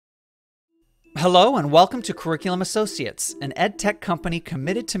Hello and welcome to Curriculum Associates, an ed tech company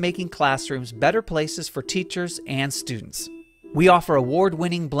committed to making classrooms better places for teachers and students. We offer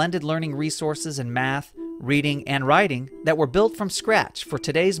award-winning blended learning resources in math, reading, and writing that were built from scratch for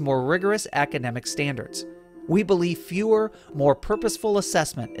today's more rigorous academic standards. We believe fewer, more purposeful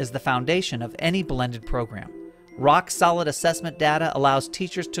assessment is the foundation of any blended program. Rock-solid assessment data allows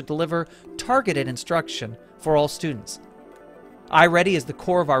teachers to deliver targeted instruction for all students. iReady is the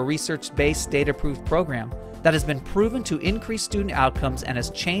core of our research-based, data-proof program that has been proven to increase student outcomes and has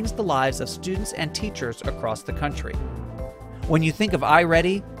changed the lives of students and teachers across the country. When you think of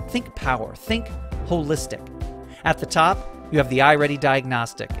iReady, think power, think holistic. At the top, you have the iReady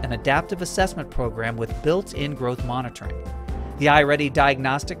Diagnostic, an adaptive assessment program with built-in growth monitoring. The iReady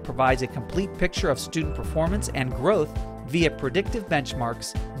Diagnostic provides a complete picture of student performance and growth via predictive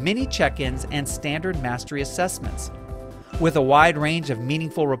benchmarks, mini check-ins, and standard mastery assessments. With a wide range of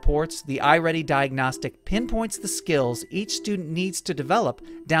meaningful reports, the iReady Diagnostic pinpoints the skills each student needs to develop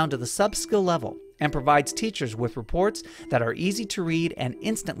down to the sub-skill level and provides teachers with reports that are easy to read and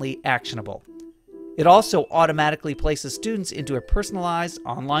instantly actionable. It also automatically places students into a personalized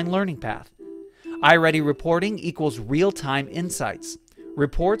online learning path. iReady reporting equals real-time insights.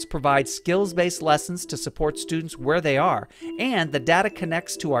 Reports provide skills-based lessons to support students where they are, and the data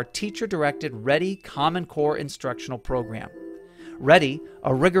connects to our teacher-directed Ready Common Core instructional program. Ready,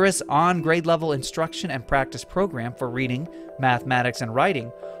 a rigorous on-grade level instruction and practice program for reading, mathematics, and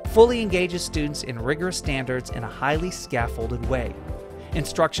writing, fully engages students in rigorous standards in a highly scaffolded way.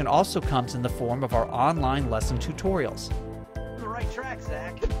 Instruction also comes in the form of our online lesson tutorials.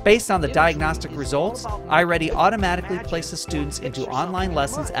 Based on the diagnostic results, iReady automatically places students into online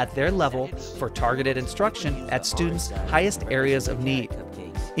lessons at their level for targeted instruction at students' highest areas of need.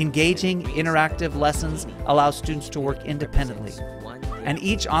 Engaging, interactive lessons allow students to work independently, and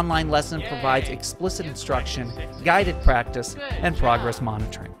each online lesson provides explicit instruction, guided practice, and progress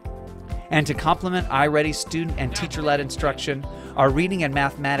monitoring. And to complement iReady's student and teacher-led instruction, our reading and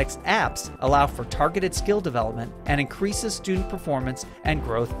mathematics apps allow for targeted skill development and increases student performance and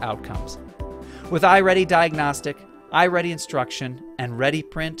growth outcomes. With iReady Diagnostic, iReady Instruction, and Ready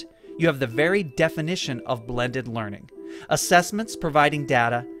Print, you have the very definition of blended learning. Assessments providing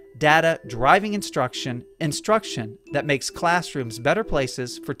data, data driving instruction, instruction that makes classrooms better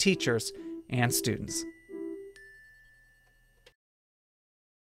places for teachers and students.